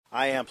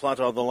I am Plant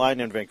on the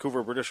Line in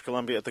Vancouver, British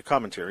Columbia at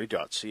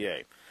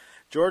thecommentary.ca.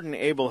 Jordan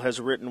Abel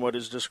has written what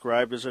is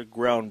described as a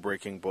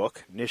groundbreaking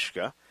book.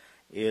 Nishka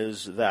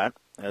is that,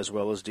 as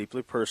well as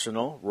deeply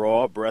personal,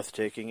 raw,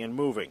 breathtaking, and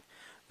moving.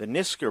 The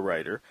Niska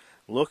writer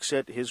looks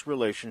at his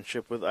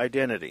relationship with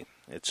identity.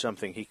 It's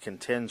something he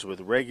contends with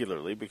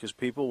regularly because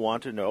people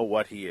want to know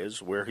what he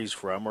is, where he's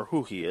from, or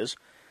who he is.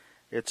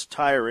 It's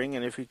tiring,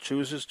 and if he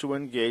chooses to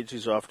engage,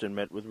 he's often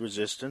met with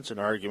resistance, an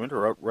argument,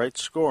 or outright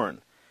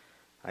scorn.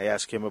 I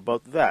ask him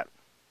about that.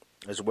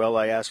 As well,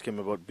 I ask him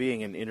about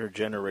being an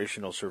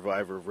intergenerational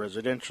survivor of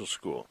residential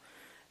school.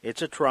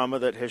 It's a trauma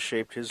that has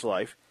shaped his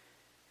life,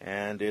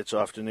 and it's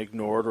often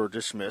ignored or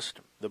dismissed.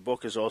 The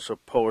book is also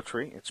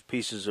poetry. It's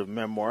pieces of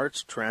memoir.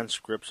 It's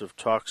transcripts of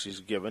talks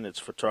he's given. It's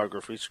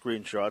photography,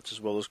 screenshots, as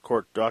well as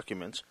court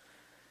documents.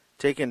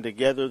 Taken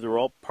together, they're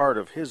all part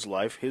of his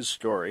life, his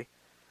story.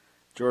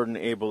 Jordan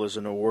Abel is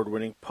an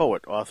award-winning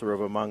poet, author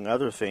of, among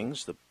other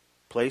things, The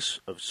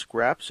Place of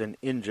Scraps and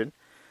Injun,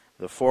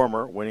 the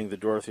former winning the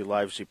Dorothy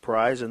Livesey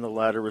Prize and the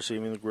latter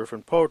receiving the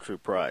Griffin Poetry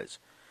Prize.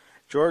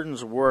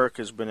 Jordan's work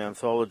has been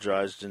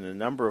anthologized in a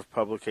number of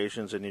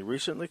publications, and he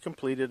recently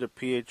completed a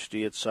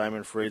Ph.D. at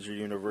Simon Fraser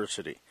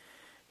University.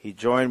 He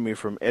joined me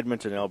from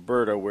Edmonton,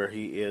 Alberta, where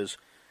he is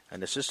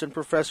an assistant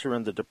professor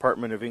in the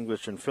Department of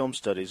English and Film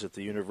Studies at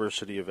the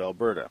University of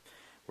Alberta,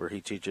 where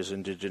he teaches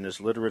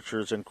Indigenous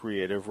literatures and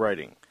creative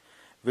writing.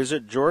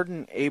 Visit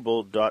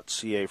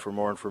jordanabel.ca for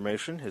more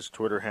information. His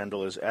Twitter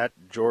handle is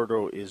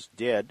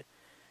 @JordoIsDead.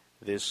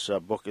 This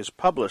book is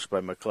published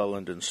by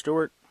McClelland and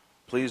Stewart.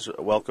 Please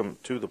welcome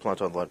to the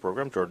Plant on the Line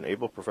program, Jordan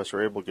Abel.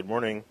 Professor Abel, good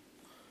morning.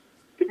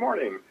 Good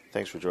morning.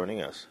 Thanks for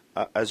joining us.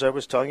 As I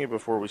was telling you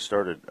before we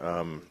started,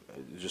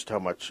 just how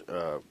much,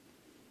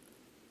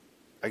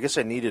 I guess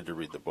I needed to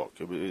read the book.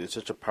 It's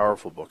such a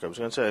powerful book. I was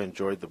going to say I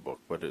enjoyed the book,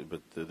 but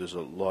there's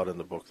a lot in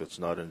the book that's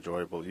not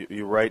enjoyable.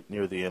 You write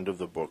near the end of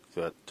the book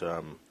that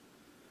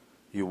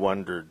you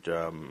wondered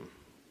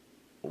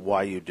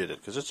why you did it,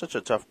 because it's such a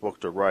tough book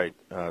to write.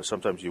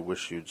 Sometimes you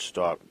wish you'd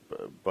stop,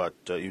 but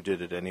you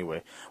did it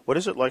anyway. What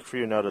is it like for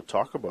you now to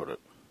talk about it?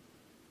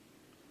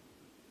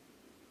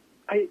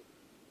 I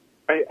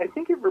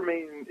think it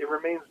remains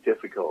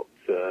difficult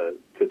to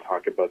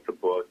talk about the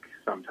book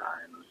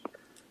sometimes.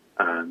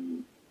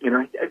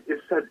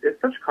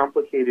 It's such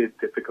complicated,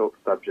 difficult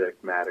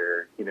subject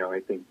matter.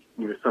 I think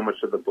so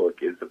much of the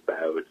book is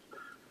about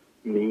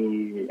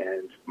me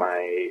and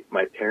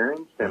my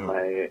parents and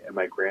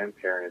my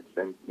grandparents,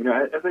 and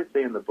as I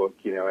say in the book,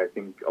 I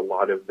think a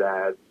lot of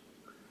that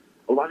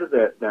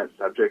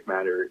subject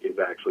matter is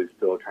actually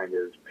still kind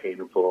of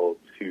painful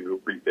to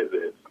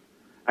revisit.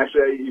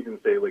 Actually, I even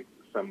say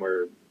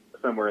somewhere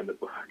in the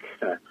book,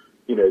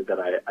 that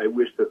I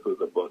wish this was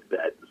a book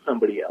that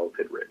somebody else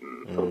had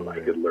written so that I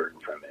could learn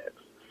from it.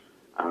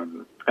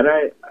 And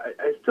I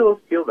still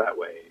feel that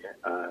way.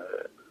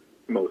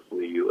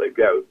 Mostly,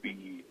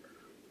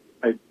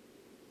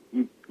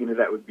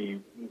 that would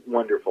be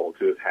wonderful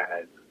to have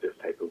had this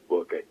type of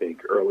book, I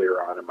think,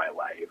 earlier on in my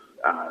life.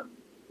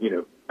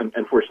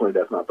 Unfortunately,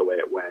 that's not the way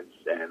it went,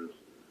 and,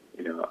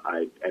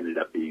 I ended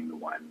up being the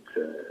one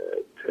to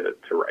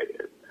write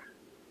it.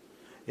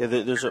 Yeah,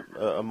 there's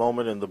a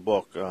moment in the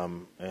book,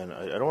 and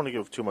I don't want to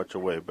give too much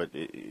away, but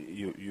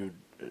you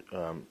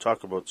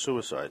talk about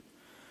suicide,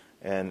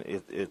 and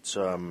it's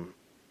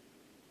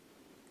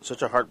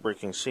such a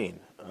heartbreaking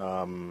scene.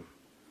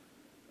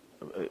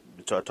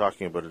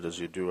 Talking about it as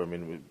you do, I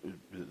mean,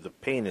 the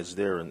pain is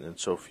there in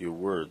so few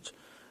words.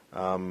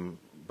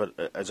 But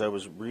as I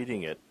was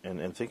reading it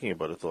and thinking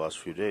about it the last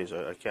few days,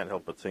 I can't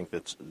help but think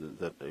that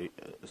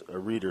a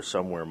reader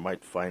somewhere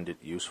might find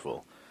it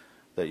useful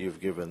that you've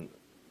given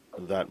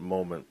that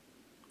moment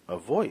a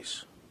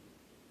voice.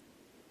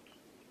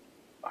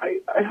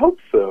 I hope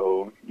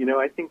so.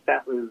 I think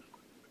that was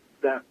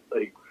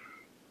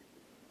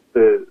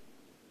the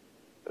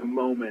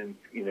moment,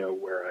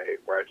 where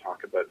I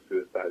talk about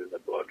suicide in the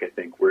book, I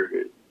think were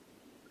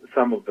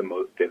some of the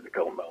most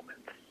difficult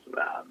moments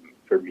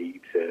for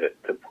me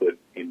to put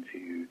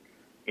into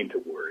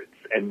words,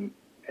 and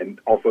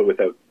also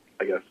without,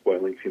 I guess,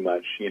 spoiling too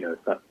much.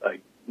 It's not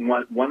like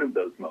one of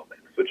those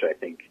moments, which I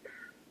think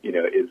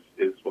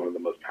is one of the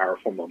most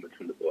powerful moments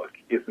in the book,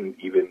 isn't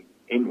even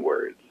in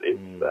words.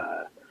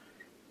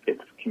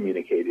 It's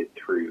communicated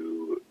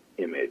through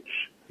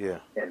image. Yeah.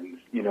 And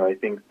I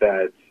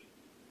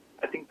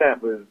think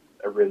that was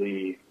a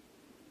really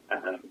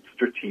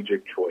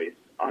strategic choice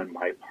on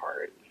my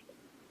part,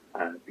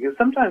 because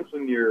sometimes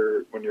when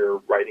you're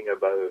writing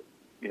about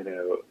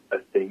a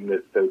thing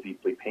that's so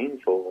deeply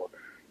painful,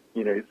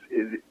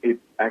 it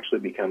actually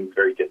becomes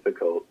very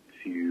difficult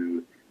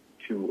to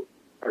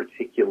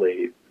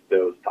articulate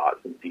those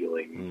thoughts and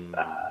feelings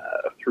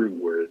through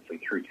words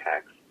and through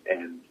text,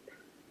 and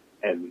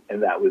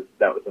that was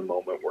a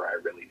moment where I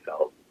really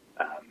felt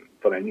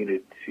that I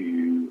needed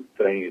to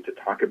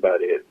talk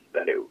about it,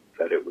 that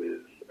it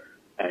was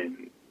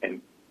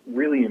an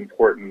really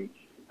important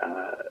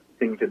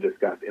thing to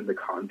discuss in the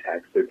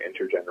context of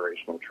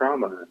intergenerational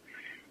trauma,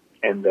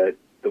 and that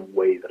the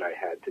way that I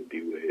had to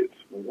do it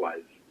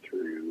was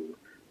through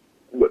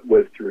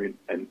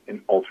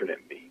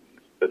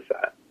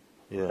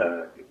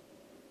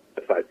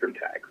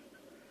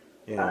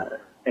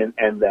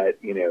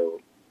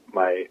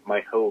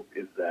hope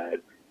is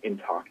that in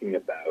talking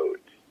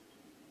about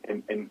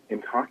and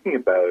talking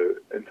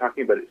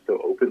about it so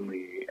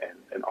openly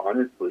and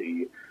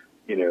honestly,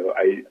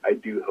 I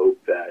do hope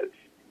that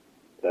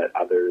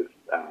others,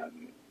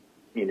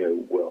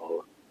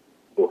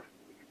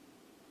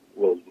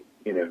 will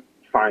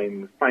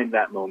find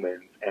that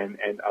moment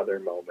and other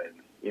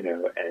moments,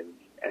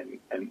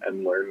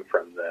 and learn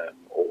from them,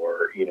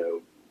 or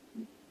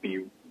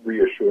be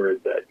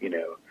reassured that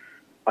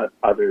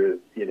others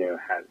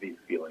have these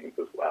feelings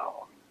as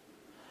well.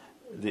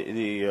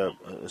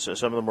 So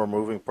some of the more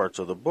moving parts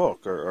of the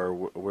book are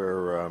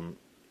where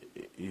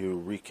you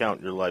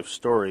recount your life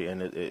story,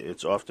 and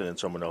it's often in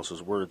someone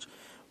else's words,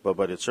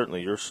 but it's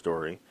certainly your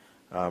story,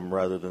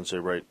 rather than, say,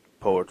 write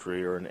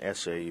poetry or an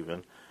essay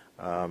even.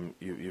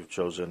 You've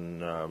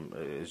chosen,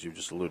 as you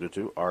just alluded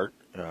to, art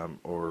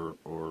or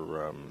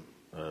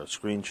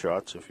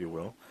screenshots, if you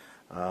will.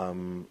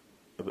 The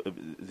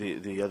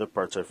other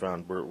parts I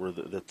found were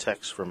the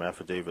texts from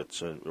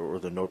affidavits or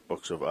the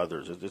notebooks of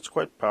others. It's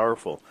quite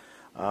powerful.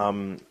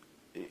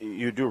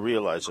 You do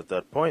realize at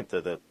that point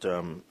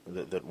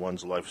that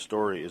one's life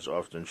story is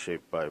often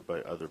shaped by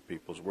other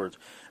people's words.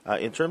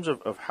 In terms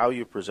of how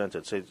you present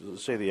it, say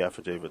the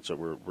affidavits that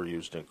were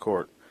used in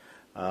court,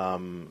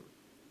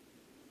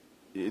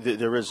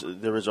 there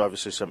is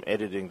obviously some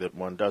editing that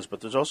one does, but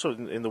there's also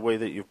in the way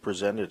that you've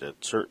presented it.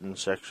 Certain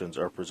sections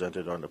are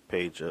presented on a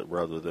page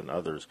rather than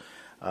others.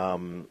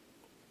 Did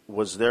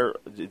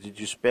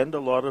you spend a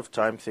lot of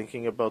time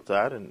thinking about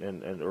that,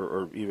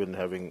 or even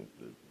having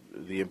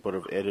the input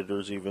of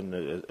editors,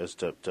 even as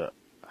to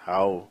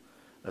how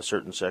a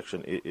certain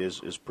section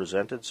is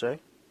presented, say?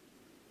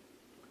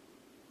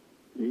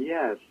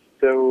 Yes.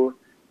 So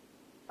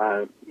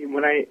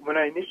when I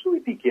initially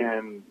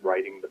began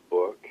writing the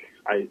book,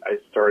 I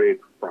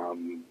started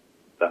from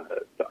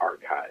the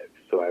archive.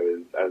 So I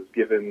was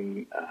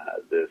given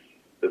this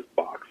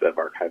box of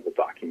archival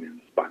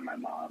documents by my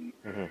mom,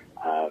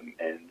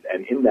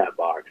 and in that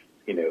box,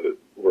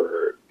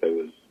 were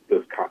those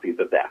copies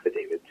of the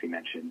affidavits you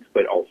mentioned,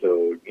 but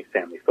also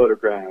family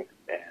photographs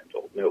and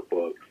old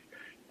notebooks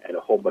and a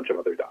whole bunch of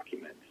other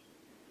documents.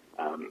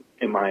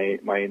 And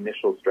my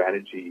initial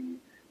strategy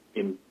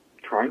in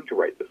trying to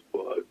write this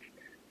book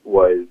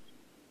was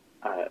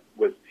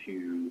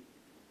to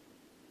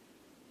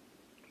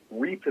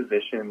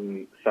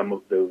reposition some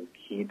of those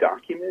key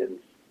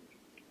documents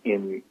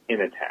in a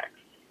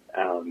text,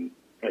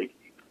 like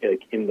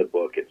in the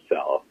book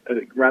itself,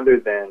 rather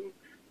than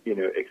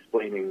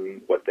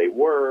explaining what they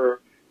were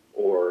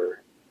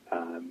or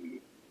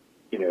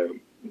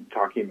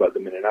talking about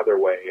them in another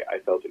way. I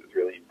felt it was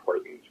really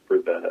important for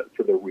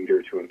the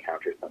reader to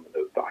encounter some of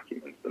those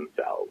documents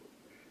themselves.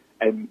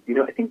 And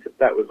I think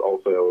that was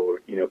also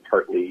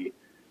partly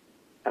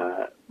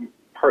a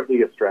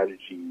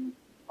strategy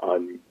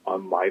on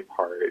my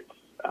part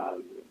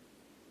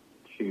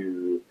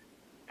to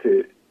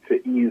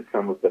ease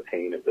some of the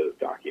pain of those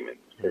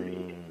documents for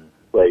me.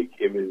 Like,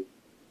 it was,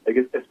 I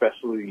guess,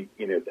 especially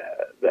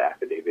the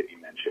affidavit you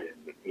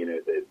mentioned,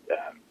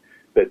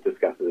 that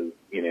discusses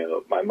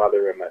my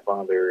mother and my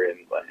father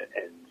and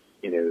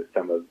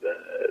some of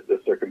the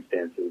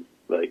circumstances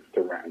like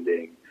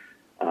surrounding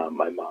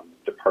my mom's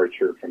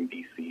departure from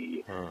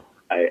BC.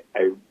 I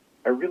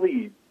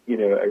really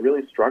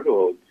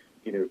struggled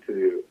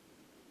to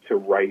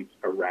write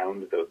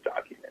around those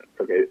documents.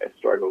 Like, I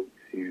struggled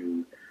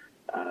to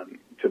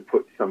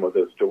put some of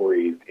those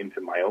stories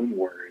into my own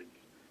words,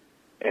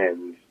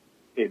 and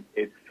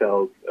it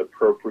felt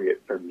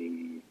appropriate for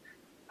me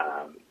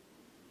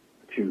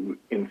to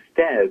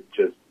instead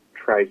just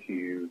try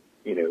to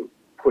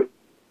put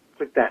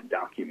that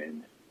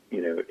document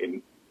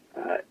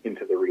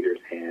into the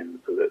reader's hands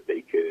so that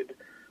they could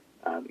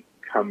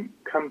come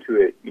to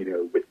it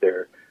with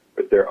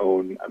their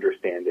own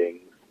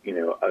understandings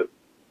of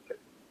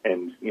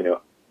and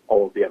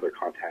all of the other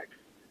context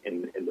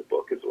in the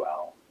book as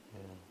well.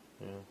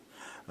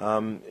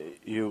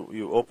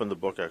 You opened the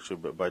book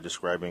actually by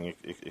describing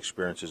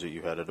experiences that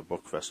you had at a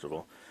book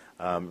festival,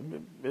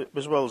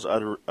 as well as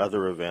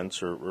other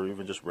events or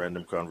even just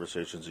random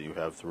conversations that you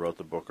have throughout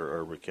the book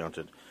are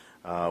recounted,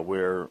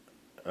 where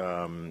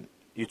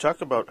you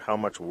talk about how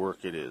much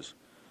work it is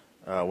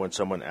when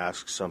someone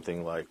asks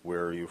something like,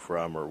 "Where are you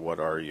from?" or "What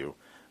are you?"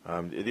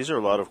 These are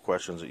a lot of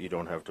questions that you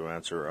don't have to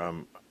answer.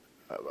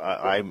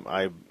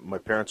 My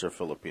parents are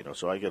Filipino,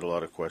 so I get a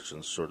lot of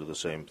questions, sort of the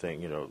same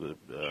thing.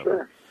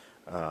 Sure.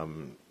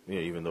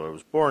 Even though I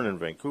was born in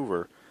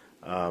Vancouver,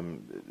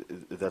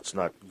 that's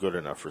not good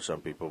enough for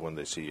some people when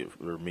they see you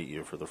or meet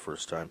you for the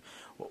first time.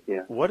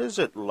 Yeah. What is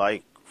it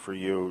like for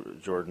you,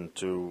 Jordan,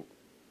 to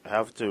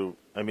have to?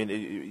 I mean,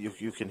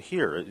 you can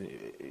hear it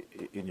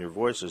in your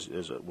voice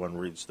as one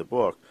reads the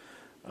book.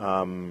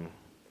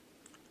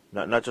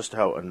 Not just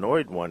how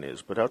annoyed one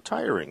is, but how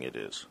tiring it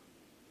is.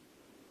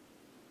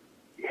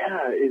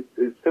 Yeah,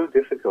 it's so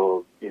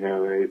difficult.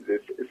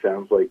 It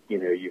sounds like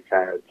you've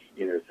had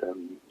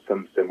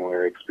some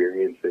similar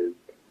experiences.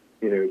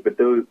 But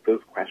those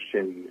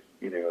questions,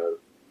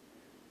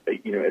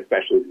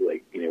 especially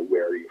like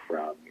where are you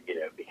from?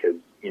 Because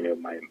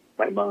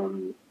my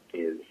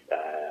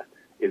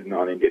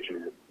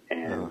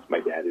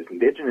is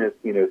Indigenous,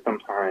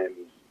 sometimes,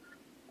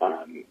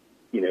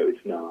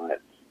 it's not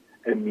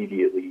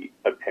immediately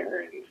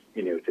apparent,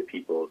 to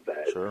people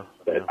that Sure,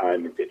 that yeah.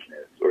 I'm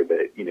Indigenous, or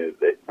that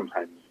that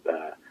sometimes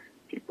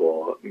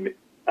people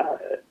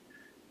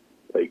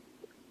like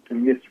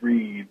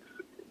misread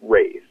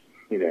race,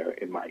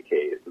 in my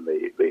case, and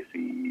they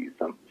see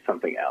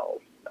something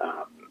else,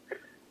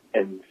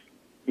 and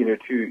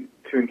to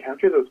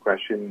encounter those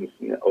questions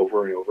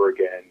over and over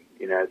again,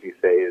 as you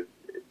say,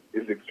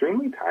 is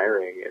extremely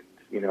tiring,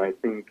 and I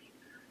think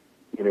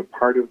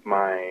part of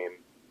my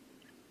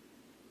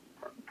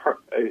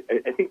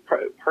I think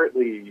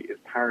partly it's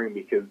tiring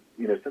because,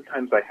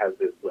 sometimes I have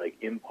this,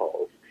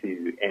 impulse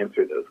to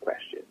answer those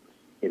questions,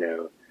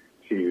 to,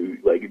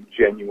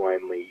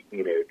 genuinely,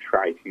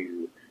 try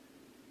to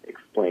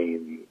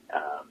explain,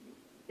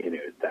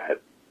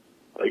 that,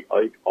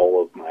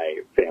 all of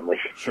my family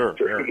Sure,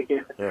 history,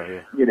 yeah.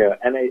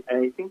 and I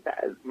think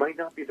that might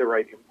not be the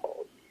right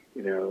impulse,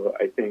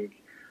 I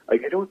think, I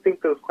don't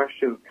think those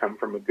questions come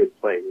from a good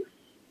place,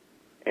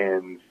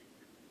 and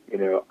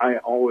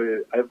I've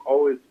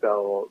always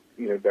felt,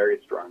 very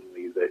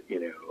strongly that,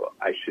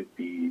 I should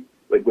be,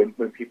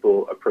 when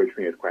people approach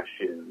me with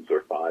questions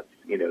or thoughts,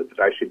 that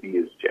I should be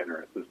as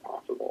generous as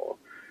possible,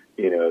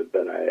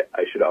 that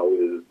I should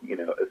always,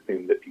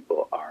 assume that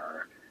people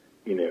are,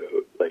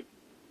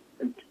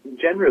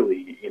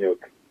 generally,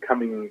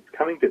 coming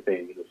to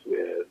things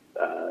with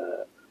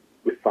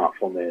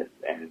thoughtfulness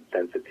and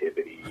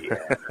sensitivity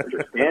and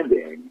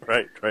understanding.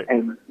 Right.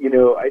 And,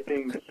 I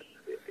think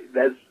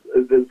that's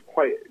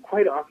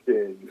quite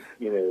often,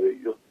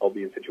 I'll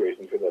be in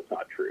situations where that's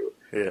not true.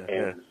 Yeah.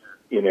 And,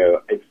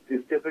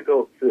 it's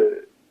difficult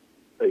to,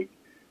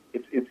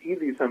 it's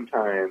easy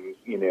sometimes,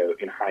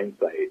 in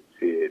hindsight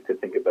to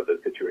think about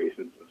those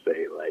situations and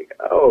say,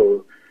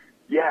 oh,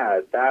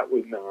 yeah, that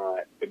was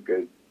not a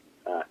good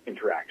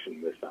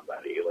interaction with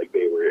somebody.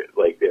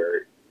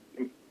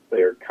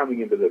 They're coming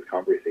into this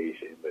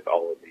conversation with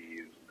all of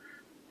these,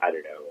 I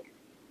don't know,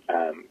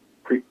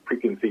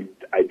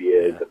 preconceived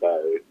ideas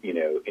about,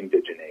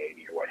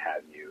 indigeneity or what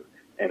have you,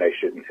 and I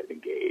shouldn't have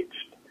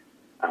engaged.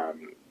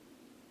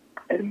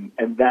 And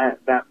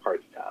that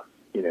part's tough,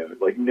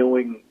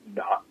 knowing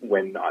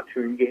when not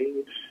to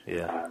engage,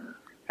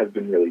 has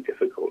been really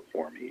difficult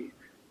for me.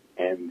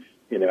 And,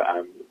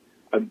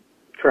 I'm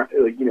trying,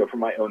 for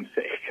my own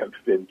sake, I've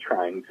been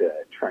trying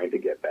to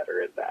get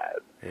better at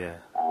that. Yeah.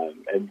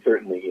 And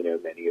certainly,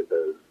 many of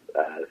those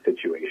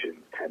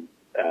situations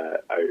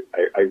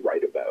I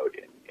write about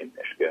in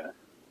Mishka.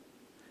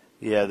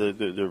 Yeah,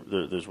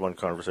 there's one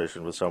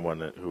conversation with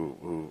someone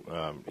who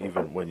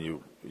even when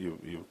you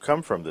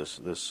come from this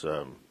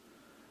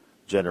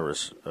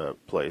generous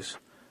place,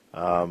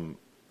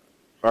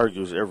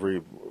 argues every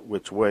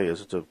which way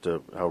as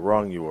to how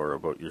wrong you are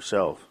about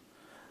yourself.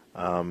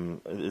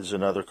 There's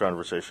another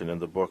conversation in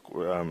the book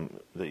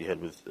that you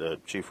had with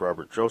Chief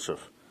Robert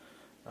Joseph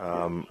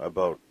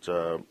about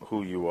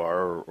who you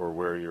are or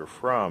where you're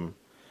from.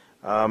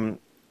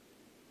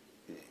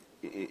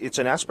 It's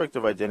an aspect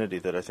of identity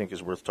that I think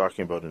is worth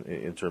talking about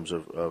in terms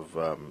of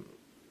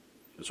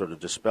sort of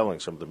dispelling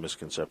some of the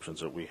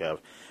misconceptions that we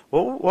have.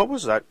 What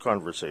was that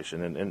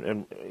conversation?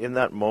 And in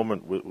that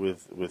moment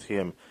with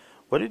him,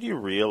 what did you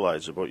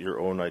realize about your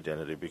own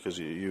identity? Because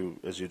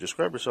you as you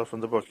describe yourself in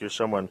the book, you're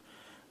someone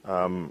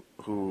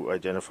who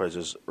identifies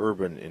as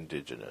urban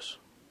Indigenous.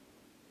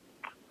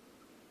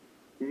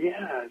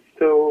 Yeah,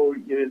 so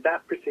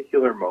that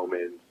particular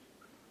moment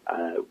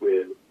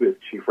with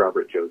Chief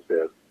Robert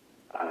Joseph,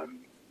 I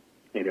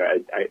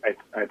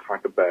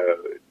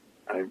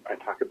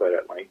talk about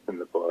at length in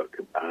the book,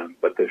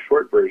 but the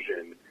short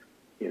version,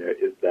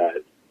 is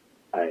that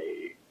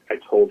I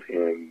told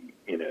him,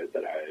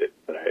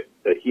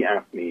 that he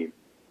asked me,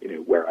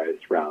 where I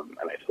was from,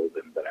 and I told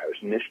him that I was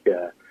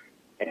Nishka,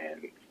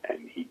 and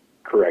he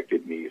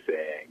corrected me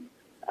saying,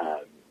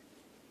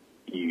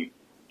 you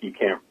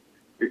can't.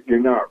 You're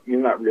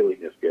not really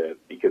Niska,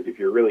 because if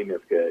you're really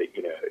Niska,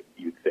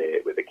 you'd say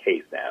it with a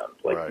K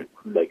sound,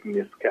 like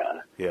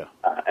Niska,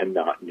 and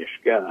not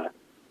Nishka,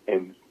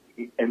 and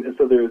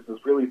so there's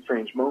this really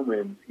strange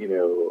moment,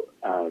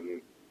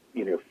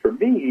 for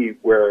me,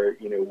 where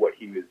what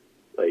he was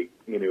like,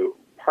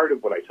 part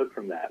of what I took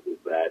from that was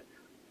that,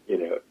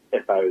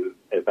 if I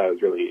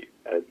was really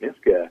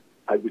Niska,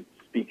 I would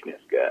speak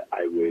Niska,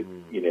 I would,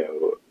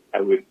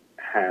 I would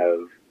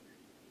have,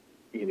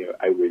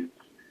 I would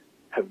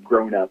have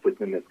grown up with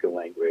the Niska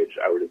language.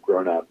 I would have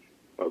grown up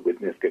with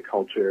Niska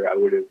culture. I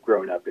would have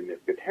grown up in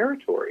Niska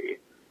territory.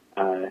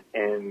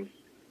 And,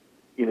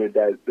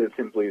 that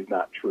simply is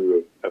not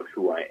true of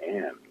who I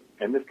am.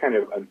 And this kind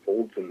of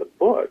unfolds in the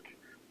book,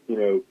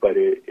 but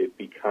it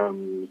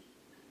becomes,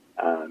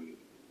 I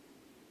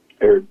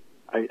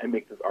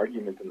make this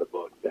argument in the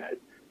book that,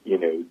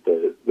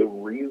 the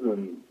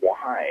reason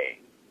why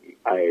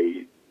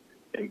I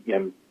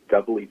am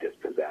doubly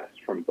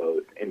dispossessed from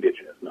both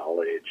Indigenous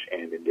knowledge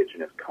and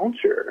Indigenous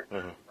culture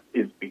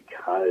is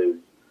because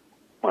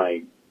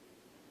my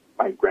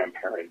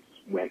grandparents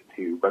went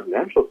to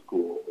residential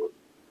schools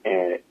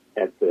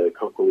at the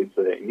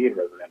Cocolita Indian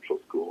Residential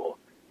School,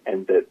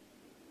 and that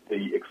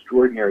the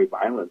extraordinary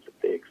violence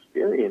that they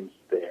experienced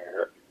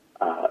there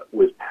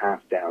was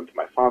passed down to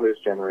my father's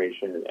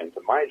generation and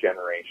to my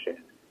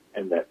generation,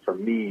 and that for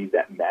me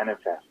that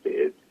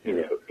manifested,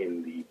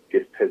 in the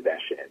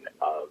dispossession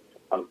of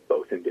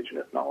both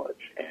Indigenous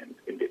knowledge and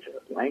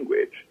Indigenous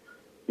language.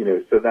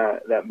 So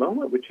that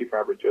moment with Chief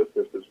Robert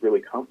Joseph was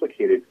really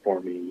complicated for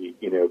me,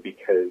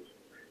 because,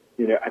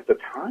 at the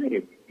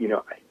time,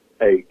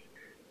 it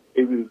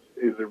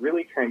was a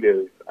really kind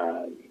of,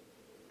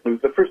 it was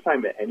the first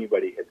time that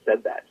anybody had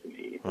said that to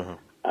me,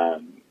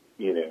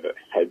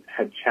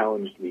 had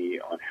challenged me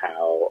on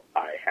how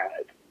I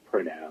had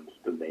pronounced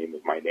the name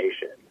of my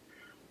nation.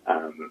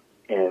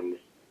 And,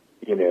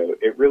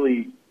 it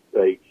really,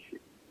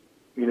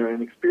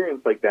 an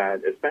experience like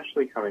that,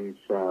 especially coming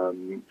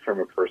from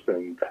a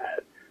person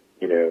that,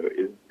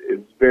 is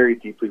very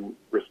deeply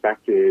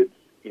respected,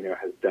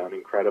 has done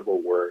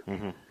incredible work,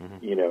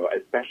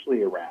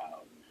 especially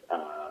around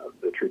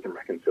the Truth and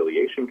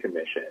Reconciliation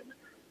Commission,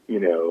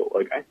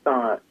 I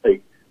thought,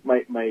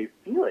 my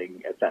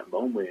feeling at that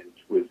moment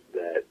was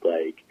that,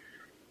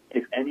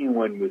 if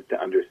anyone was to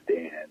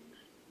understand,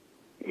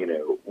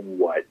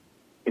 what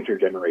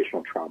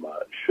intergenerational trauma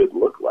should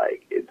look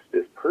like, it's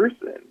this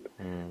person.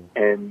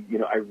 And,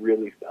 I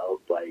really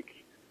felt like,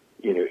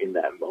 in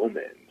that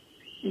moment,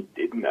 he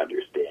didn't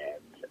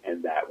understand.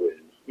 And that was,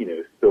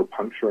 so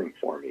puncturing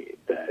for me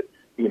that,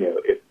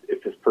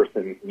 if this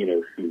person,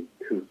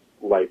 whose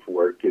life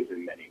work is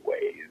in many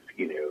ways,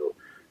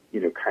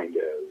 kind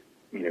of,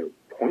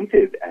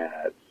 pointed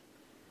at,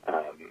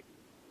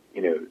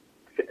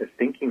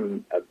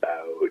 thinking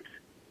about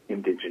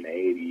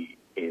indigeneity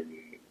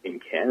in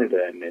Canada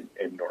and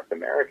in North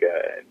America,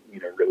 and,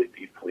 really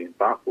deeply and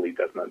thoughtfully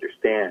doesn't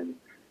understand,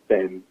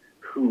 then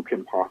who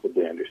can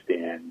possibly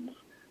understand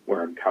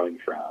where I'm coming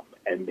from?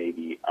 And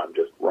maybe I'm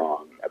just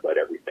wrong about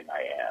everything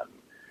I am.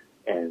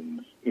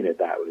 And,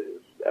 that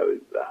was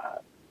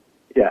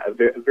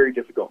a very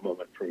difficult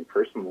moment for me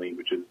personally,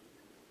 which is,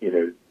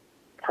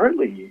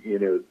 partly,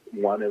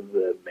 one of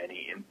the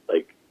many,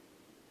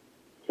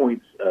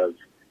 points of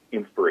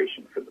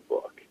inspiration for the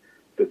book,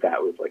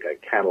 that was like a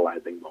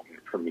catalyzing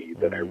moment for me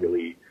that I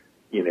really,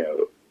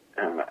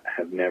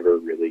 have never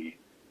really,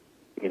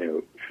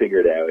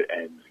 figured out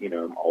and,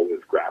 I'm always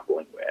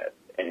grappling with.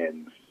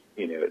 And,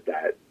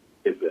 that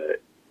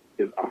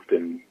is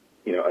often,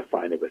 a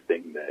sign of a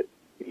thing that,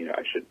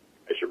 I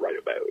should write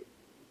about.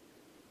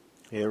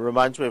 Yeah, it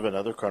reminds me of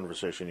another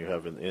conversation you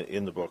have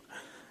in the book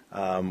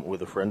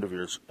with a friend of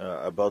yours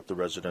about the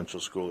residential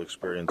school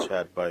experience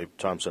had by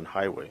Thompson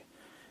Highway.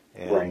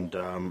 And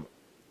right.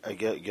 I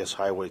guess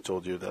Highway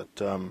told you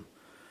that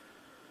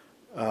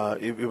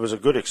it was a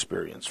good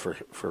experience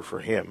for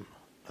him.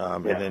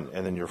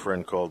 And then your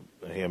friend called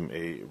him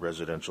a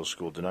residential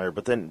school denier.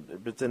 But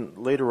then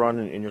later on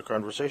in your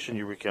conversation,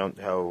 you recount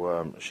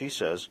how she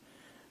says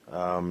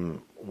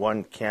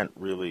one can't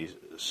really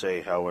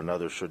say how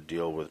another should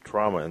deal with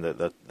trauma, and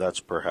that's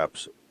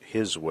perhaps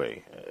his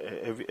way.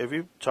 Have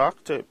you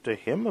talked to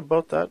him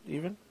about that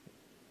even?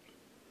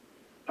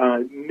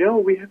 No,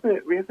 we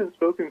haven't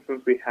spoken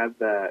since we had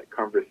that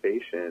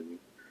conversation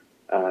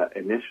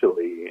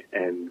initially,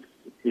 and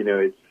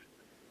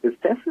it's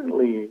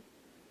definitely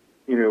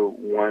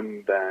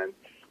one that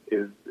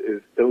is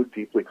so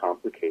deeply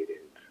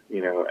complicated,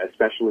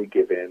 especially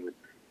given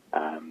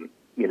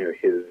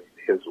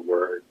his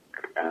work,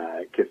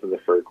 Kiss of the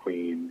Fur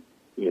Queen,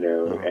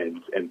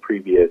 and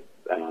previous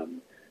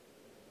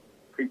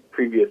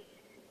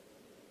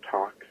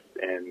talks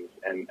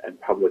and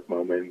public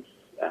moments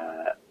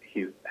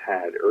he's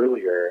had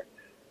earlier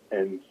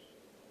and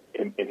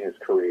in his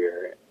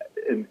career,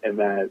 and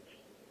that's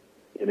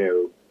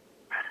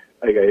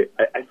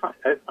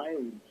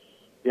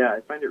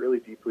I find it really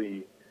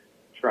deeply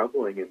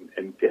troubling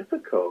and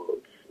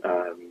difficult,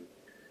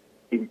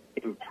 in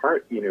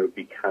part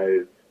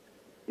because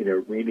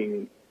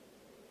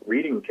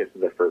reading Kiss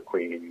of the Fur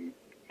Queen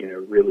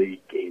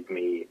really gave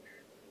me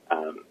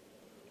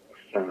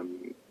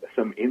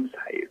some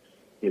insights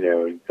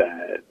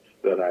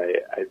that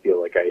I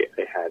feel like I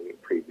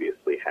hadn't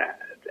previously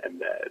had, and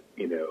that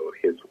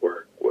his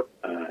work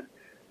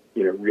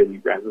really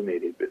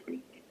resonated with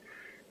me,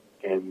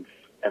 and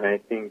I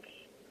think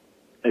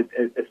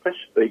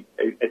especially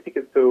I think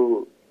it's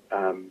so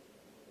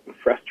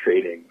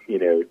frustrating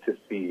to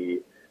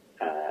see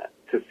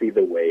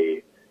the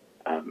way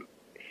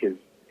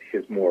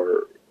his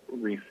more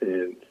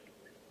recent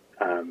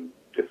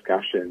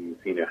discussions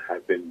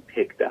have been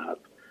picked up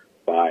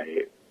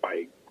by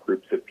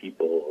groups of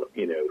people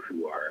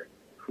who are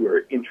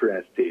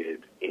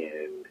interested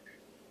in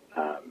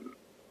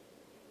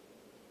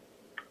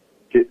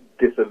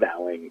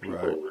disavowing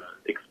people's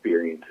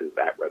experiences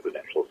at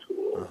residential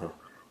schools. Uh-huh.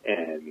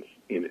 And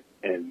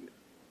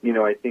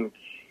I think,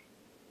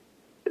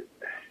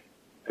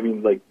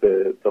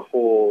 the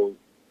whole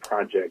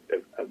project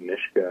of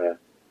Nishka,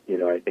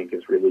 I think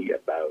is really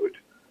about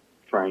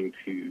trying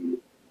to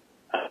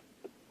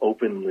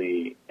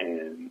openly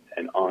and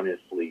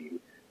honestly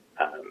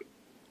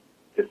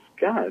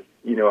discuss,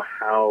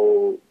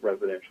 how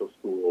residential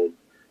schools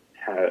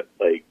have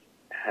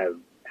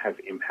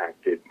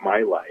impacted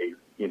my life,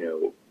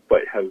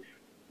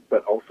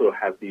 but also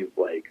have these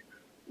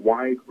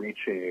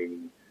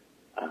wide-reaching,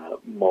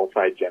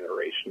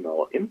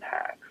 multi-generational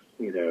impacts.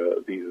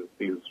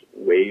 These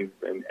waves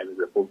and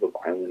ripples of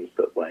violence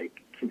that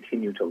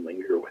continue to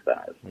linger with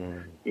us,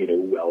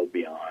 well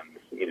beyond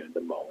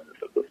the moments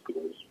that the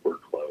schools were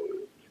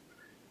closed.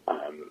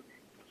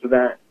 So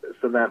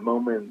that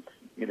moment,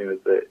 in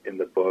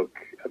the book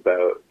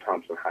about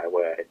Thompson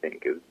Highway, I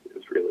think is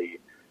really,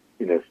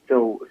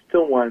 still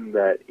one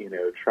that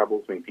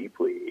troubles me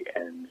deeply.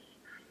 And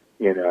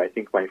I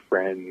think my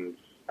friends,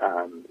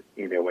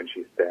 when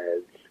she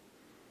says,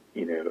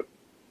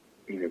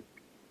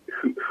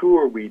 who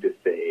are we to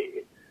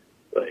say,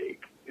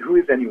 who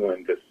is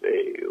anyone to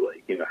say,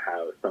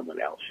 how someone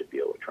else should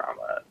deal with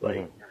trauma?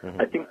 I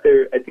think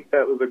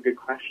that was a good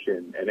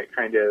question, and it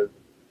kind of,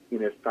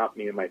 stopped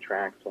me in my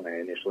tracks when I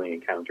initially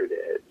encountered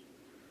it.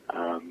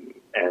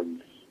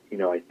 And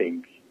I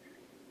think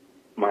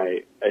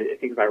my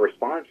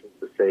response is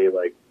to say,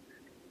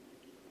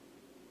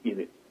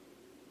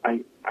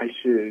 I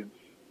should,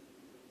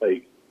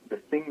 the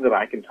thing that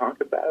I can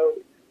talk about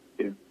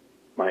is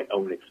my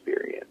own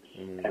experience,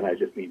 and I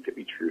just need to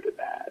be true to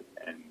that,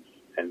 and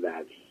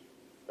that's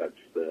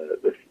the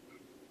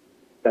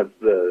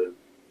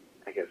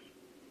I guess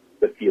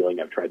the feeling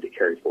I've tried to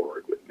carry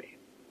forward with me.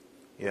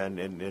 Yeah,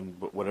 and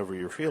whatever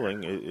you're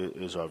feeling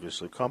is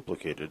obviously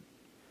complicated.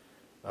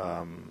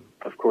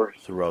 Of course.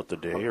 Throughout the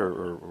day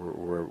or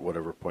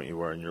whatever point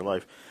you are in your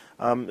life.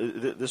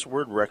 This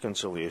word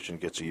reconciliation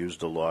gets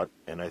used a lot,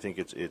 and I think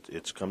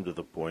it's come to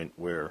the point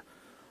where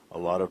a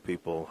lot of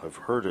people have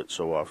heard it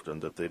so often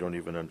that they don't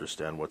even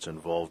understand what's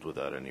involved with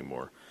that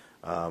anymore.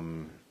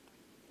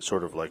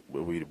 Sort of like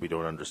we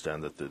don't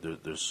understand that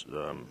there's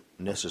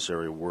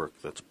necessary work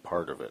that's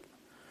part of it.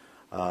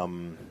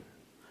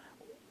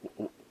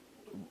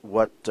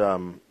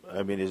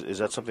 Is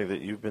that something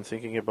that you've been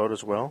thinking about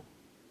as well?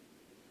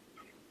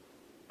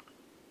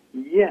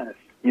 Yes,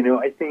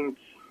 I think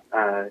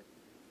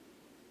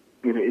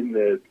in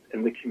the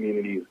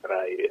communities that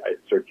I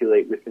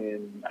circulate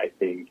within, I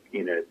think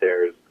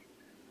there's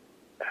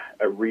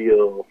a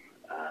real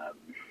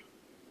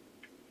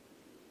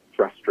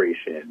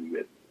frustration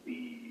with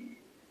the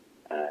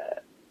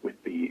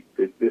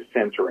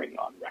centering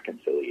on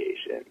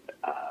reconciliation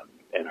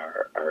and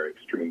our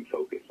extreme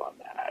focus on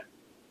that,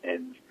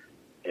 and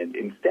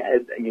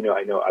instead,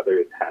 I know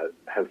others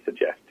have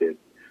suggested.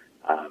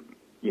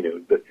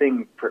 The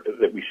things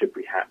that we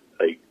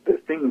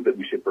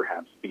should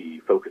perhaps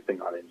be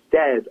focusing on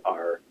instead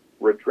are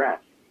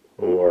redress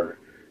or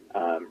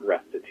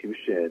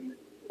restitution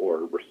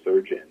or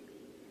resurgence.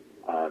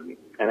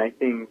 And I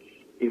think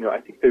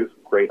there's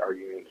great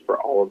arguments for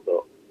all of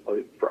those.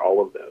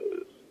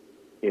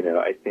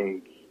 I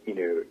think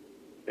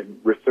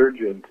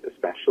resurgence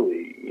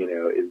especially,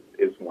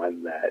 is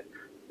one that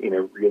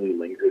really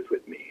lingers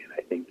with me, and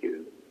I think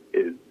is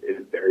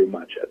very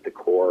much at the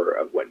core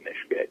of what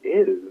Nishka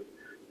is.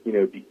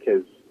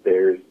 Because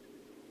there's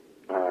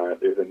a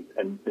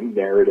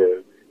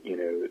narrative,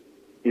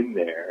 in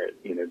there,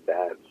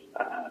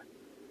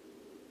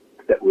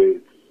 that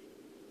was,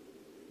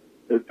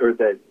 or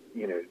that,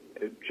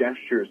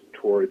 gestures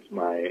towards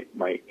my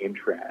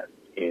interest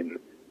in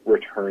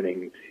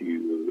returning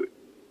to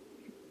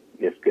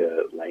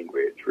Niska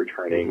language,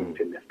 returning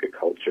to Niska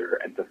culture,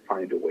 and to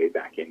find a way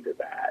back into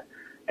that,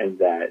 and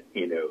that,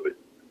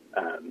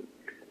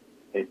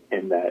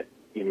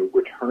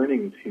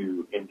 returning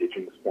to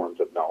indigenous forms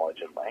of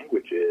knowledge and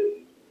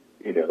languages,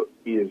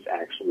 is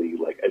actually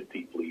a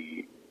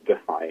deeply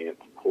defiant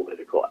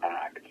political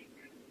act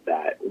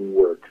that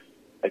works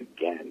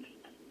against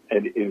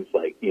and is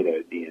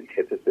the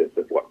antithesis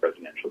of what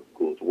residential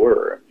schools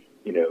were,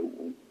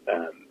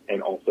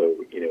 and also,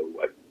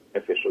 what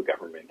official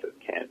government of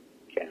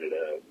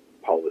Canada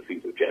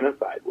policies of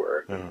genocide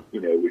were,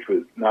 which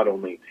was not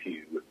only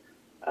to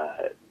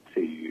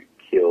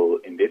kill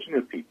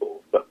indigenous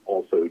peoples, but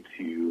also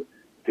to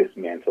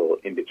dismantle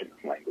indigenous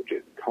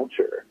languages and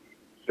culture.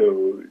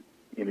 So,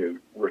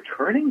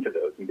 returning to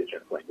those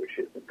indigenous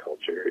languages and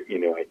culture,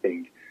 I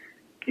think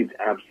is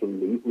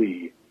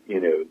absolutely,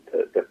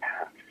 the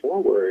path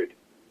forward,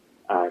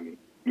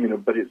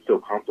 but it's still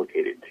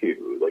complicated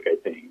too. I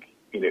think,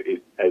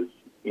 as,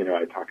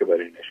 I talk about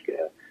in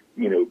Nishka,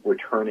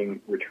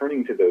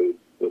 returning to those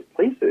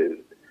places,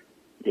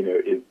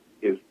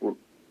 is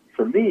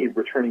for me,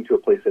 returning to a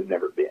place I've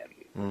never been,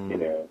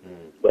 and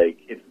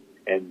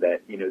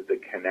that, the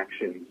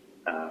connections,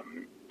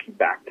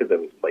 back to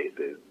those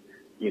places,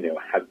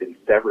 have been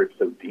severed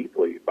so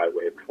deeply by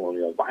way of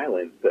colonial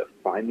violence that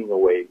finding a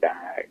way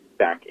back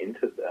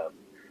into them,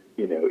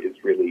 is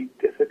really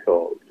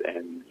difficult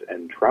and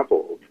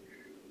troubled.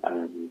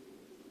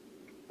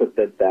 But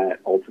that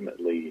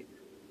ultimately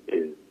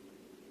is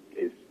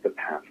the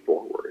path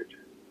forward.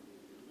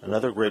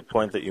 Another great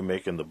point that you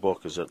make in the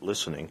book is that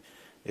listening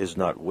is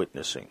not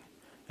witnessing.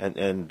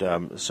 And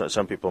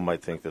some people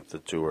might think that the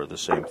two are the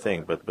same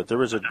thing, but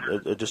there is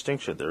a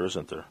distinction there,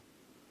 isn't there?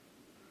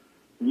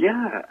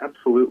 Yeah,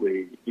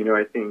 absolutely.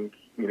 I think,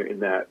 in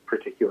that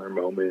particular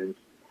moment,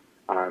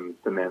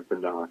 Samantha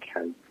Knock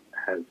has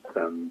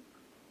some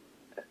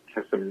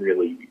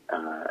really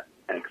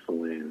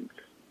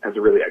has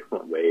a really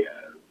excellent way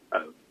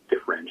of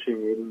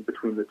differentiating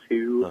between the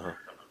two.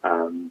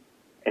 Uh-huh.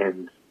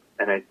 And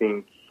I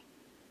think,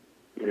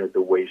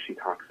 the way she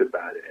talks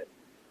about it,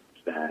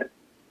 that,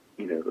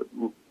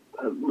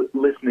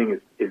 listening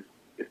is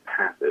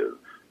passive,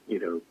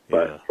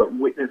 but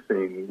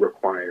witnessing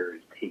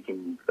requires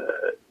taking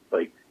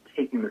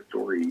the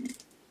story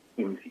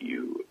into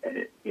you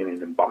in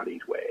an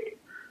embodied way,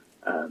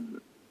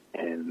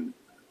 and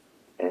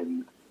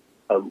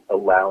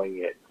allowing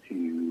it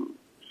to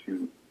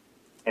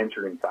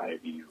enter inside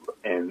of you,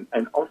 and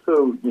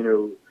also,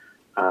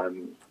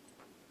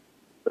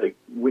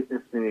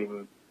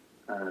 witnessing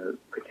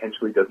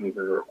potentially doesn't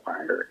even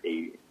require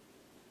a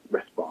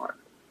response.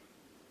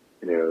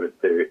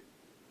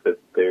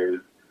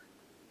 There's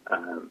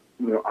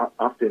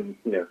often,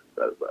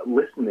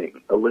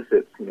 listening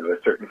elicits, a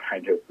certain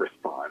kind of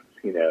response.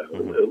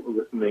 Mm-hmm.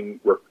 Listening,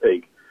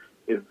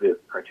 is this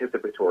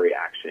participatory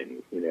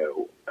action,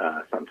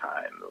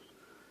 sometimes.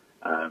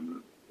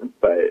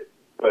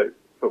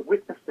 But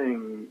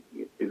witnessing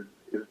is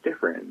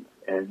different.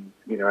 And,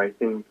 I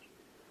think,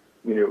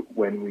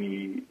 when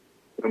we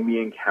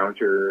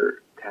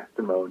encounter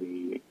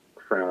testimony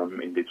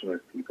from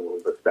Indigenous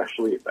peoples,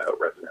 especially about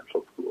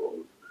residential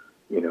schools,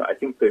 I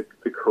think the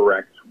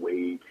correct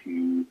way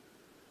to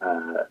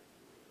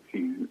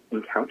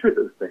encounter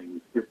those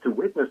things is to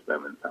witness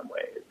them in some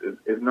ways.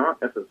 Is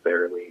not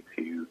necessarily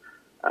to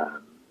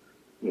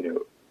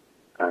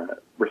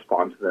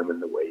respond to them in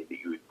the way that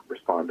you would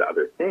respond to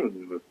other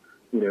things,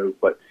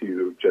 but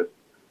to just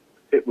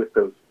sit with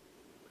those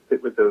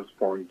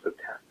forms of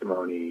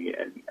testimony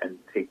and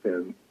take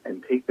them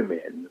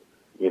in,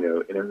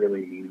 in a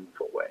really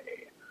meaningful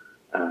way,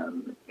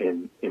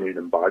 in an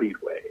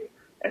embodied way,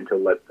 and to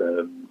let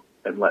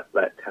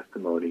that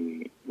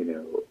testimony,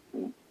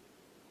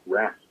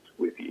 rest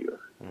with you.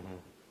 Mm-hmm.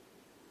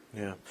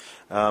 Yeah.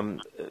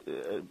 I'm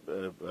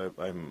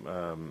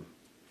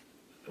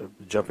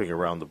jumping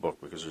around the book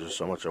because there's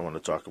so much I want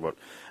to talk about.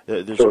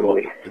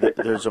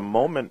 There's a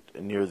moment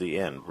near the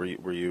end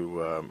where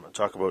you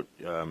talk about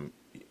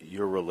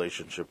your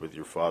relationship with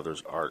your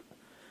father's art,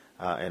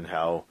 and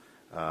how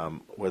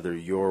whether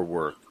your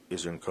work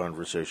is in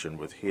conversation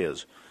with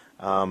his.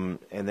 And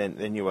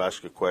then you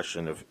ask a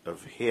question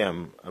of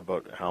him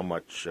about how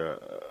much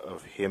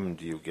of him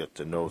do you get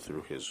to know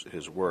through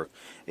his work.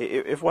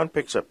 If one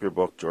picks up your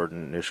book,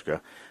 Jordan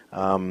Nishka,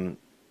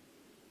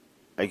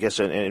 I guess,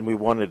 and we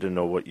wanted to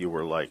know what you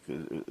were like,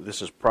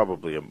 this is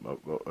probably a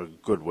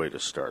good way to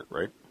start,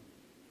 right?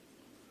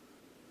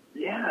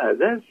 Yeah,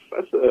 that's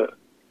a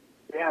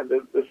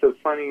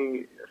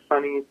funny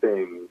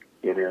thing,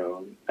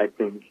 I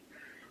think,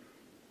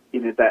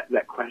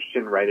 that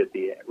question right at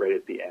the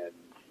end,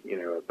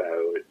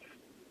 about,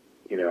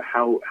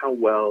 how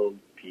well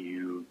do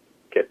you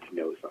get to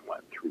know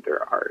someone through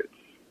their arts?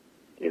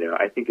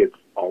 I think it's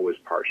always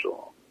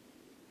partial,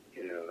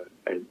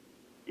 and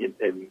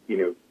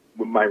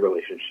my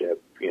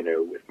relationship,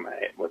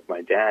 with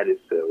my dad is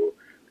so,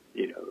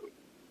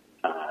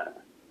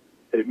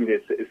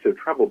 it's so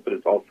troubled, but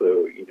it's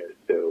also,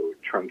 so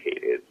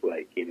truncated. It's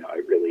like,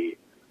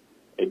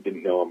 I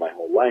didn't know him my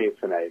whole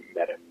life, and I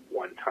met him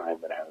one time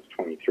when I was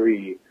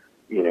 23,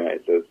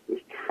 it's those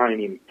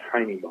tiny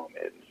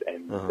moments,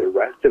 and the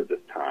rest of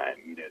this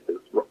time,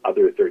 those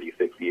other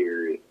 36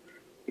 years,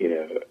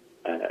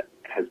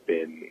 has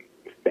been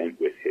spent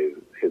with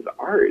his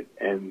art,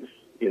 and,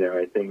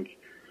 I think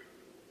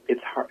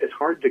it's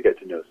hard to get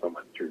to know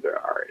someone through their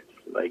art.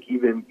 Like,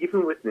 even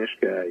with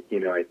Nishka,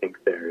 I think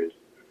there's,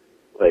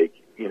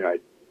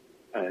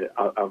 I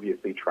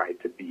obviously tried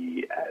to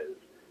be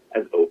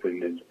as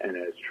open and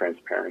as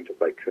transparent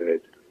as I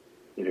could,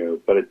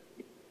 but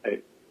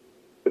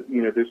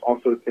there's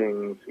also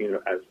things,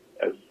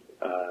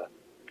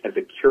 as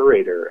a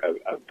curator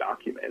of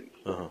documents,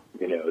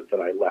 that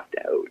I left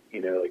out,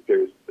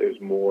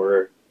 there's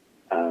more,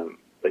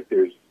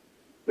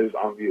 there's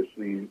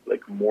obviously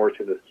more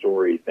to the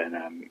story than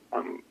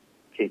I'm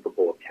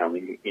capable of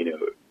telling,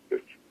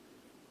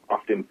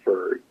 often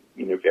for,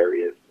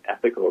 various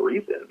ethical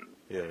reasons.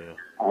 Yeah.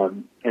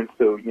 And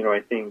so,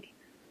 I think,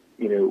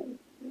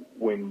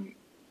 when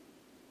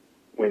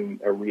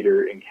a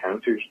reader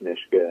encounters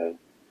Nishka,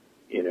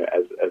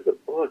 as a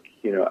book,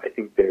 I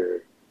think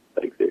there's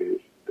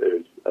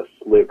a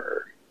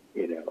sliver,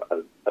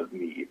 of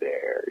me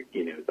there,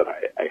 that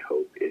I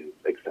hope is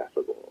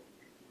accessible,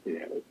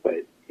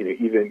 but,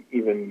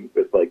 even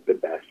with the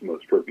best,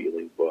 most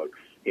revealing books,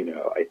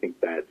 I think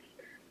that's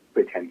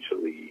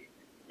potentially,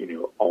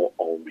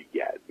 all we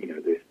get.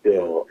 There's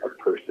still a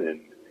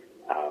person,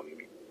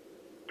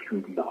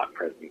 who's not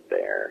present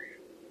there,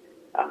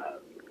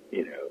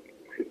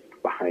 who's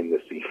behind the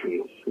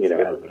scenes, as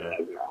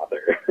an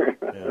author.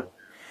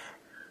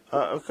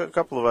 A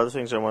couple of other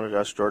things I wanted to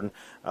ask Jordan.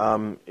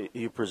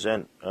 You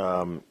present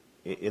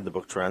in the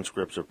book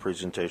transcripts of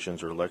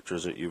presentations or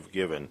lectures that you've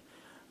given.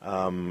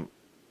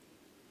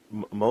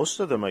 Most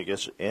of them, I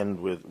guess, end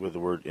with the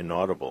word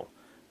inaudible.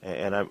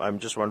 And I'm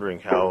just wondering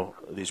how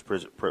these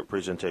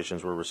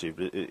presentations were received.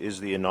 Is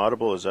the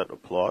inaudible, is that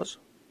applause?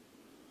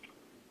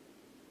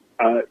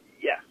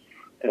 Yes.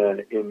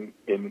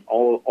 In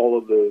all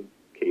of those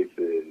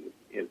cases,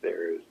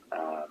 there's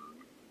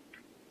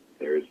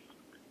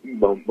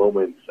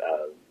moments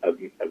of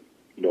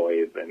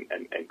noise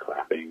and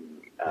clapping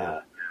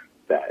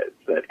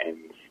that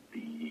ends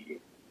the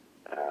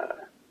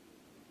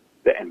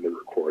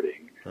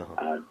recording.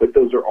 Uh-huh. But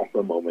those are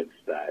also moments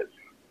that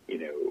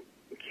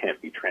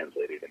can't be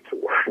translated into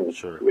words,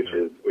 sure, which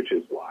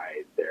is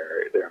why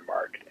they're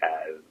marked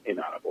as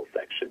inaudible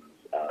sections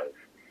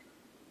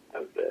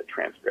of the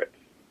transcripts.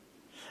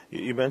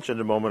 You mentioned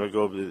a moment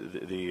ago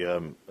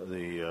the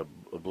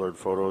blurred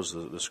photos,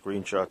 the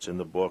screenshots in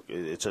the book.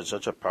 It's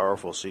such a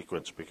powerful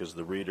sequence because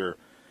the reader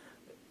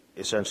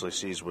essentially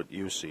sees what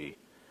you see.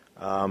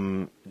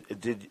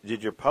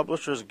 Did your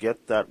publishers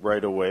get that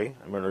right away?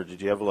 I mean, or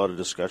did you have a lot of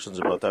discussions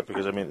about that?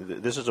 Because, I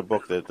mean, this is a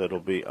book that'll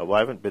be... Well, I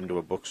haven't been to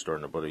a bookstore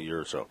in about a year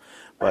or so,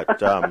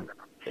 but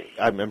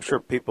I'm sure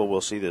people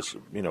will see this,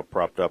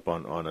 propped up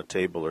on a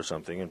table or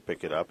something and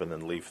pick it up and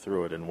then leaf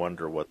through it and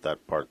wonder what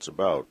that part's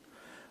about.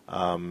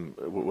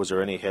 Was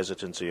there any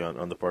hesitancy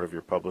on the part of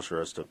your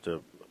publisher as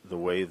to the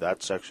way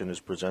that section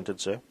is presented,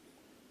 say?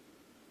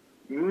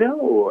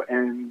 No,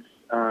 and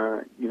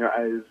I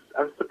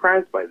was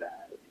surprised by that.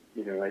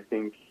 I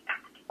think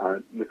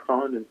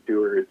McClelland and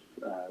Stewart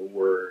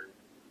were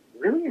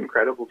really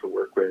incredible to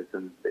work with,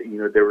 and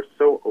they were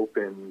so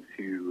open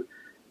to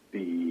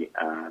the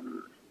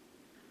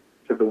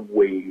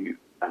way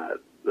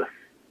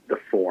the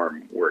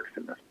form works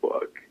in this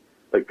book.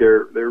 Like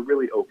they're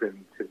really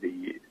open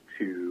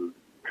to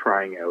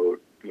trying out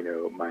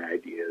my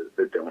ideas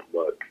that don't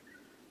look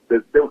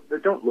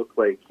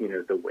like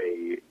the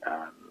way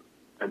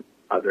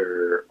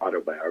other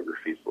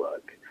autobiographies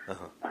look.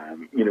 Uh-huh.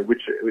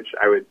 Which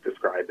I would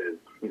describe as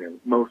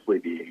mostly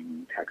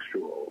being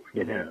textual,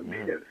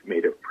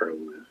 made of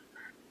prose,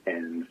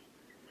 and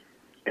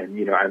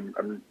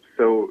I'm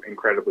so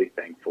incredibly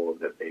thankful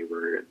that they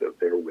were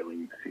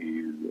willing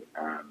to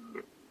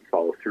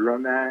follow through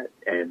on that,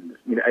 and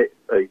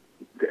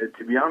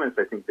to be honest,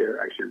 I think they're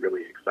actually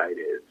really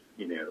excited,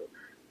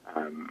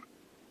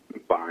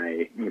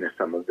 by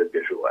some of the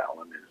visual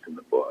elements in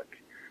the book,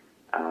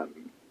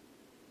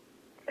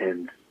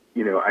 and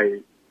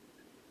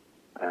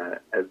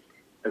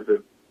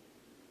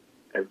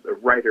as a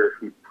writer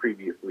who'd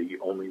previously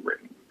only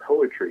written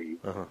poetry,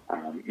 uh-huh.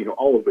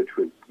 All of which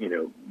was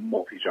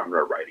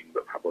multi-genre writing,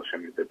 but published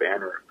under the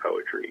banner of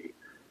poetry.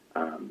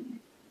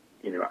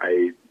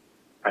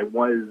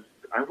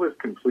 I was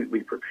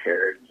completely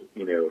prepared,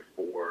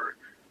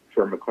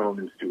 for McClelland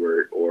and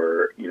Stewart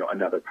or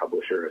another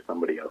publisher or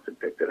somebody else who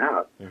picked it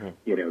up, Mm-hmm.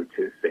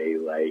 To say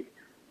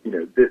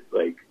this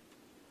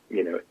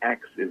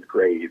X is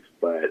great,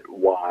 but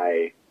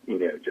Y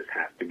just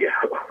has to go,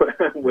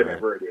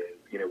 whatever it is,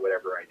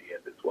 whatever idea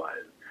this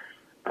was.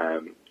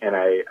 And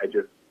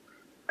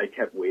I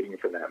kept waiting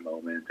for that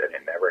moment, and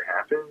it never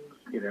happened,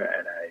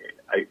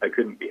 and I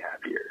couldn't be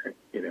happier.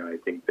 I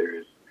think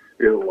there's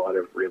a lot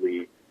of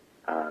really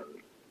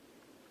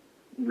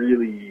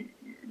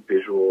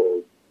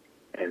visual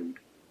and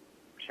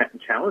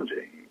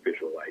challenging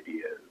visual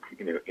ideas,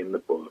 in the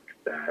book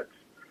that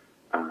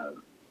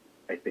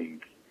I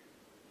think,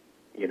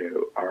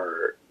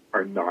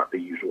 are not the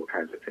usual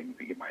kinds of things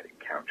that you might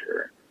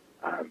encounter.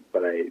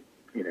 But I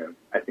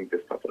think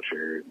this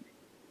publisher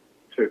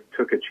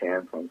took a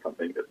chance on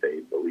something that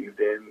they believed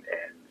in,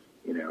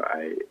 and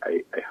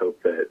I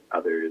hope that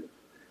others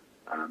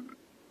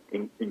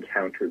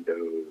encountered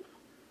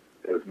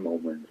those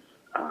moments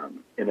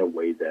in a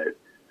way that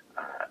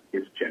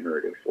is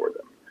generative for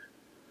them.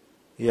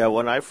 Yeah,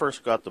 when I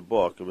first got the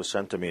book, it was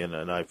sent to me,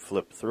 and I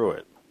flipped through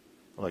it,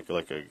 like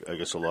I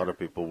guess a lot of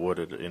people would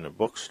in a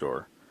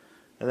bookstore.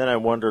 And then I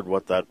wondered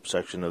what that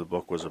section of the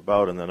book was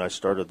about, and then I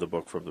started the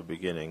book from the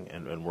beginning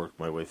and worked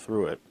my way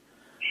through it.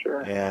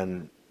 Sure.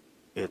 And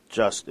it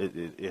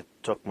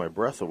took my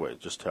breath away,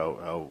 just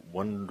how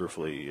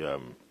wonderfully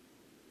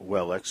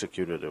well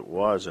executed it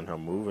was and how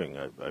moving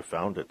I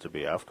found it to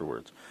be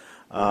afterwards.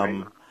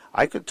 Right.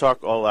 I could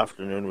talk all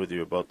afternoon with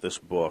you about this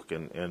book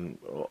and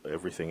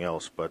everything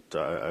else, but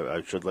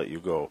I should let you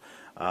go.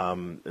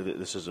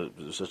 This is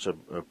such a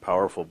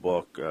powerful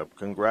book.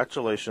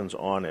 Congratulations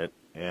on it,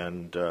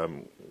 and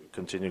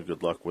continued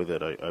good luck with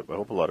it. I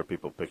hope a lot of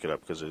people pick it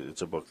up because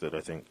it's a book that I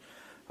think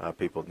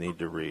people need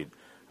to read.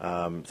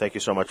 Thank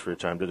you so much for your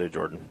time today,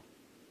 Jordan.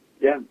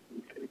 Yeah,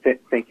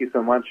 thank you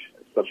so much.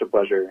 It's such a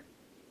pleasure.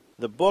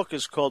 The book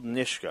is called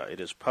Nishka.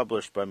 It is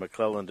published by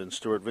McClelland and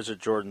Stewart. Visit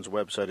Jordan's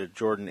website at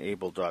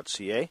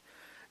jordanabel.ca.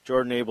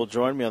 Jordan Abel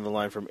joined me on the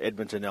line from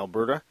Edmonton,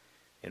 Alberta.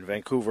 In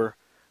Vancouver,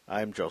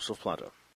 I'm Joseph Planta.